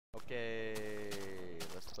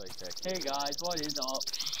Tekkit. Hey guys, what is up?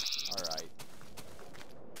 Alright.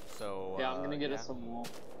 So, yeah, I'm gonna get us some wool.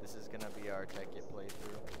 This is gonna be our Tekkit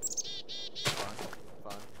playthrough.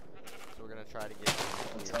 Fun. So we're gonna try to get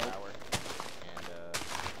some nuclear power and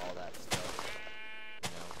all that stuff. You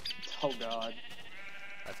know. Oh god.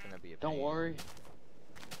 That's gonna be a pain. Don't worry.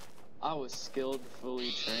 I was skilled,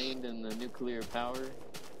 fully trained in the nuclear power.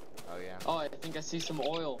 Oh yeah. Oh, I think I see some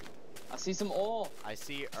oil. I see some oil. I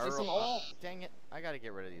see some oil. Dang it! I gotta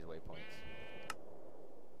get rid of these waypoints.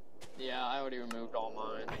 Yeah, I already removed all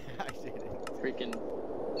mine. I did it. Freaking.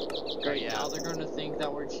 Great. Now they're gonna think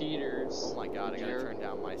that we're cheaters. Oh my god! I gotta turn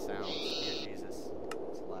down my sound. Dear Jesus,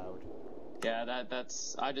 it's loud. Yeah,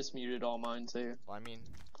 that's. I just muted all mine too. Well, I mean,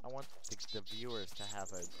 I want the viewers to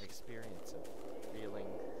have an experience of feeling.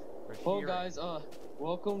 Well, guys,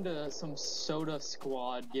 welcome to some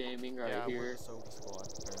SodaSquad gaming right here. Yeah,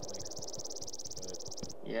 SodaSquad apparently.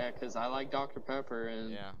 But yeah, cause I like Dr. Pepper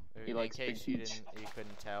and he likes Big Peach. You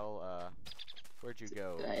couldn't tell, where'd you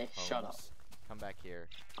go? Hey, Holmes? shut up. Come back here.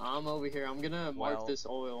 I'm over here. I'm gonna mark this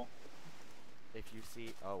oil. If you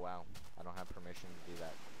see, oh wow, I don't have permission to do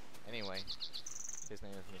that. Anyway, his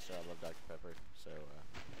name is Mr. I Love Dr. Pepper. So,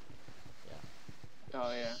 yeah.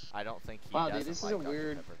 Oh yeah. I don't think he wow, doesn't dude, this like is a Dr.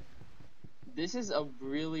 weird. Pepper. This is a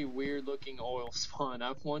really weird looking oil spawn.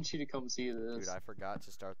 I want you to come see this. Dude, I forgot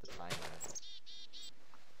to start the timer.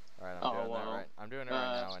 Alright, I'm doing that right. I'm doing it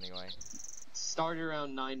right now anyway. Start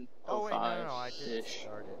around 9:05. Oh wait, no, I didn't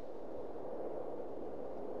start it.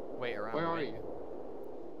 Wait, around where are you?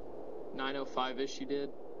 9:05ish you did.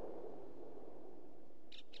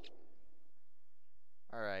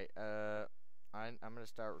 Alright, I'm gonna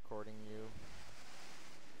start recording you.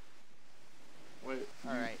 Wait,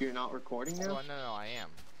 alright. You're not recording now? Oh, no, I am.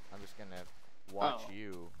 I'm just gonna watch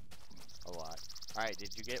you a lot. Alright,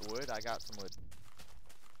 did you get wood? I got some wood.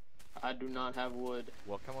 I do not have wood.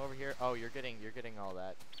 Well, come over here. Oh, you're getting all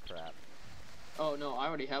that crap. Oh no, I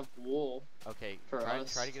already have wool. Okay, try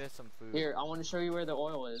to get us some food. Here, I want to show you where the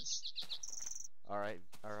oil is. Alright.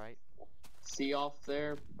 See off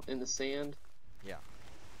there in the sand? Yeah.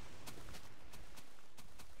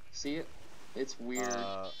 See it? It's weird.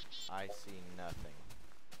 I see nothing.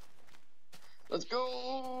 Let's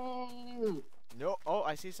go! No, oh,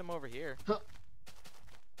 I see some over here. Huh.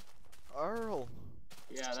 Earl.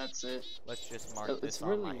 Yeah, that's it. Let's just mark this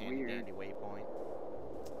on my handy waypoint.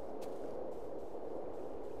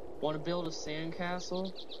 Want to build a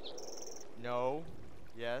sandcastle? No.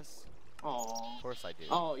 Yes. Aww. Of course I do.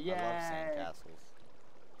 Oh yeah. I love sandcastles.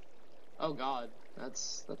 Oh god,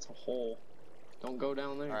 that's a hole. Don't go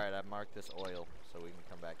down there. Alright, I've marked this oil so we can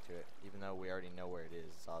come back to it. Even though we already know where it is,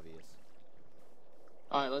 it's obvious.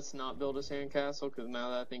 Alright, let's not build a sandcastle, because now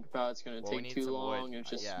that I think about it, it's going to take too long, and it's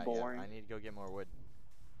just boring. Yeah, I need to go get more wood.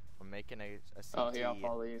 I'm making a CT. Oh, yeah, I'll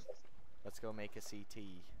follow you. Let's go make a CT.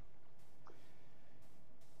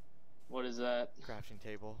 What is that? Crafting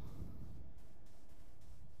table.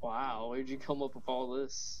 Wow, where'd you come up with all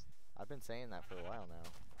this? I've been saying that for a while now.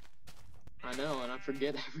 I know, and I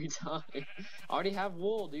forget every time. I already have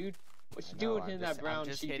wool, dude. What you doing in that brown sheet?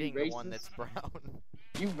 I'm just hitting the one that's brown.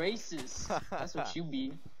 You racist. That's what you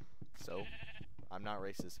be. So, I'm not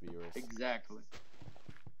racist, viewers. Exactly.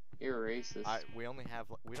 You're racist.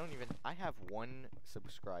 I have one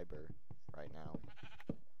subscriber right now.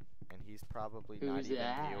 And he's probably not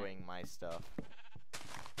even viewing my stuff.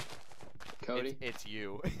 Cody? It's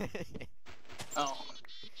you. Oh.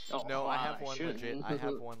 No, I have one legit. I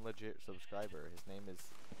have one legit subscriber. His name is.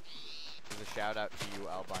 There's a shout out to you,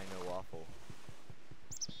 Albino Waffle.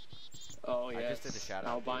 Oh yeah. I just did a shout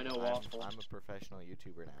out. Albino Waffle. I'm a professional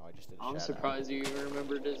YouTuber now. I just did a shout out. I'm surprised you even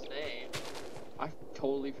remembered his name. I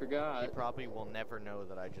totally forgot. He probably will never know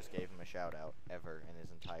that I just gave him a shout out ever in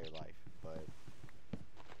his entire life, but.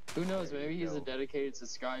 Who knows, maybe he's a dedicated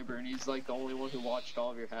subscriber and he's like the only one who watched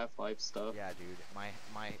all of your Half-Life stuff. Yeah, dude.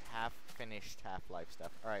 My half-finished Half-Life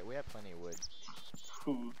stuff. Alright, we have plenty of wood.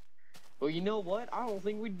 Well, you know what? I don't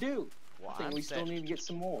think we do. Well, I think we still need to get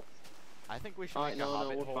some more. I think we should make a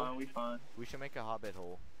hobbit hole. We're fine. We should make a hobbit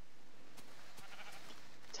hole.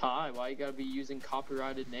 Ty, why you gotta be using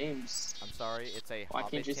copyrighted names? I'm sorry, it's a Why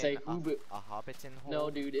can't you say Hubert? A hobbiton hole? No,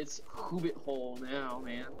 dude, it's Hubert hole now,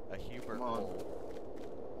 man. A Hubert hole.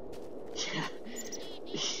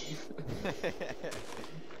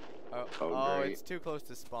 Oh, it's too close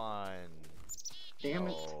to spawn. Damn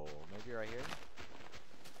it. Oh, maybe right here?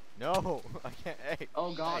 No, I can't. Hey.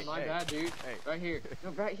 Oh god, my bad, dude. Hey. Right here. No,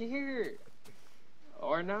 right here.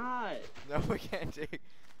 Or not. No, we can't dig.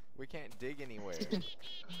 We can't dig anywhere.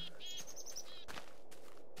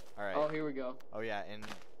 Alright. Oh, here we go. Oh yeah, and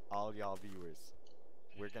all y'all viewers,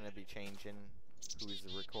 we're gonna be changing who's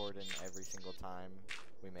recording every single time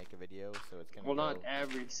we make a video, so it's gonna Well, go not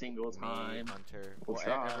every single time. me, Hunter, We'll well,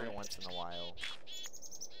 try. every once in a while.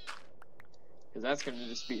 Cause that's gonna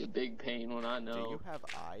just be a big pain when I know. Do you have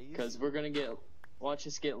eyes? Cause we're gonna watch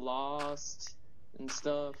us get lost and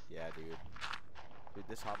stuff. Yeah, dude. Dude,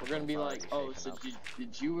 this hopper. We're gonna be like, oh, so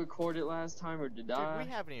did you record it last time or did I? Dude,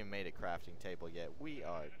 we haven't even made a crafting table yet. We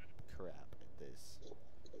are crap at this.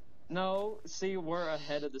 No, see, we're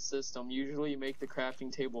ahead of the system. Usually you make the crafting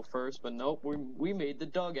table first, but nope, we made the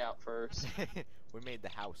dugout first. We made the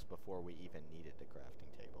house before we even needed the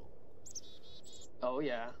crafting table. Oh,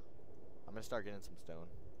 yeah. I'm gonna start getting some stone.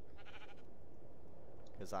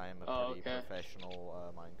 Because I am a pretty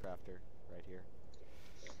professional Minecrafter right here.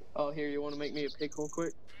 Oh, here, you want to make me a pick real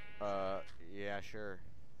quick? Yeah, sure.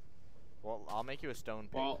 Well, I'll make you a stone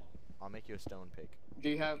pick. Well, I'll make you a stone pick. Do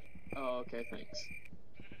you have... Oh, okay, thanks.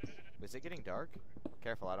 Is it getting dark?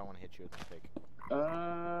 Careful, I don't want to hit you with my pick.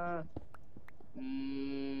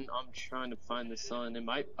 I'm trying to find the sun. It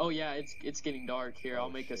might... Oh, yeah, it's getting dark. Here, I'll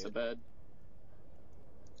make us a bed.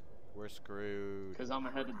 We're screwed. Because I'm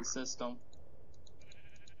ahead of the system.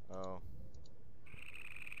 Oh.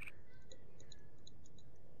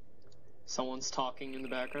 Someone's talking in the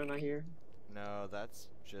background, I hear. No, that's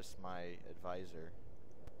just my advisor.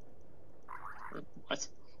 What?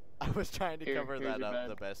 I was trying to cover that up bed.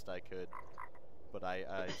 the best I could, but I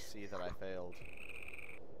see that I failed.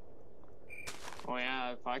 Oh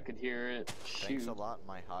yeah, if I could hear it. Shoot. Thanks a lot,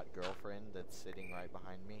 my hot girlfriend that's sitting right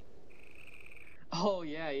behind me. Oh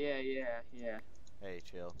yeah. Hey,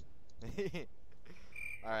 chill.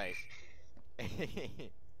 Alright.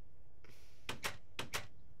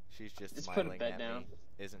 She's just Let's smiling put a bed at down. me,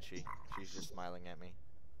 isn't she? She's just smiling at me.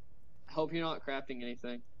 I hope you're not crafting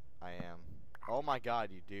anything. I am. Oh my god,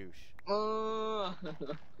 you douche.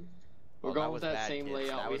 We're going with that same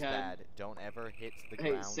layout that we was had. Bad. Don't ever hit the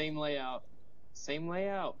Hey, ground. same layout. Same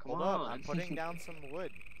layout. Come Hold on. up, I'm putting down some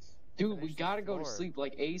wood. Dude, we gotta go to sleep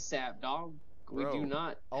like ASAP, dog. Bro. We do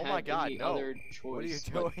not Oh have my god, any no. other choice. What are you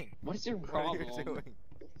doing? What is your problem? What are you doing?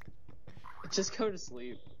 Just go to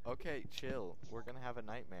sleep. Okay, chill. We're gonna have a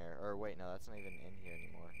nightmare. Or wait, no, that's not even in here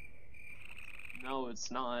anymore. No,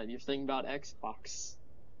 it's not. You're thinking about Xbox.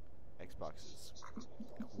 Xbox is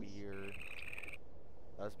queer.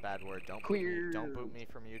 That's a bad word. Don't Queer. boot me. Don't boot me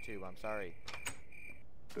from YouTube. I'm sorry.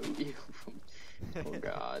 Boot you. Oh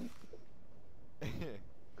god.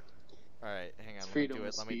 Alright, hang on. Freedom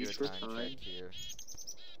Let me do speech, a we're time fine. check here.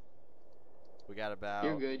 We got about...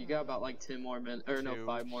 You're good. You got about like 10 more minutes. Or no,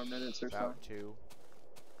 5 more minutes or so. About 2.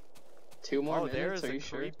 2 more minutes, there's are you a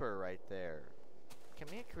sure? creeper right there. Come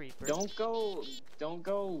here, creeper. Don't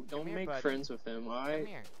here, make buddy. friends with him, alright? Come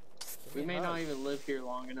here. We may not even live here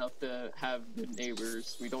long enough to have good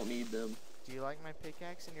neighbors. We don't need them. Do you like my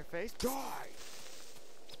pickaxe in your face? Die!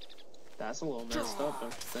 That's a little messed up,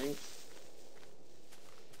 don't you think?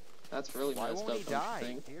 That's really Why messed won't up, he don't die? you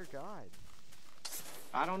think? Dear God.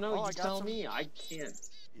 I don't know, Oh, you tell me. I can't.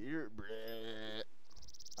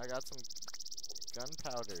 I got some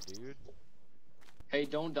gunpowder, dude. Hey,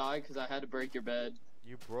 don't die, because I had to break your bed.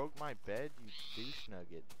 You broke my bed, you douche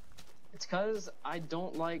nugget. It's because I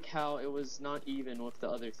don't like how it was not even with the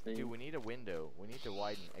other thing. Dude, we need a window. We need to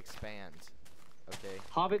widen, expand. Okay?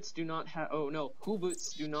 Hobbits do not have. Oh no,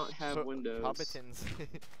 Huberts do not have windows. Hobbitins.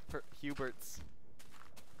 For Huberts.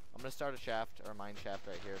 I'm gonna start a shaft, or a mine shaft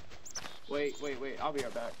right here. Wait. I'll be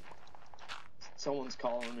right back. Someone's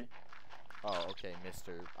calling me. Oh, okay,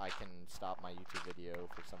 mister. I can stop my YouTube video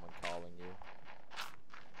for someone calling you.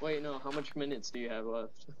 Wait, no. How much minutes do you have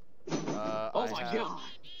left? Oh my god!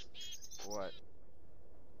 What?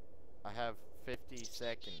 I have 50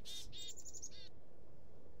 seconds.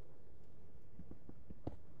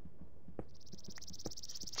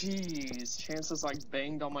 Jeez, Chances like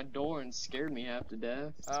banged on my door and scared me half to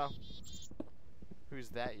death. Oh. Who's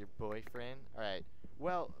that, your boyfriend? Alright.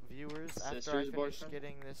 Well, viewers, after I finish boyfriend?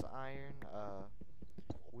 getting this iron,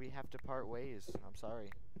 we have to part ways. I'm sorry.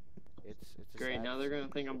 It's a Great, sad now they're gonna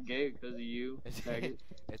think I'm gay because of you.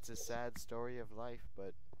 It's a sad story of life,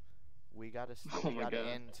 but we gotta Oh my God.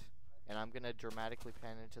 end. And I'm gonna dramatically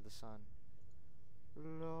pan into the sun.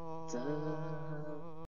 Da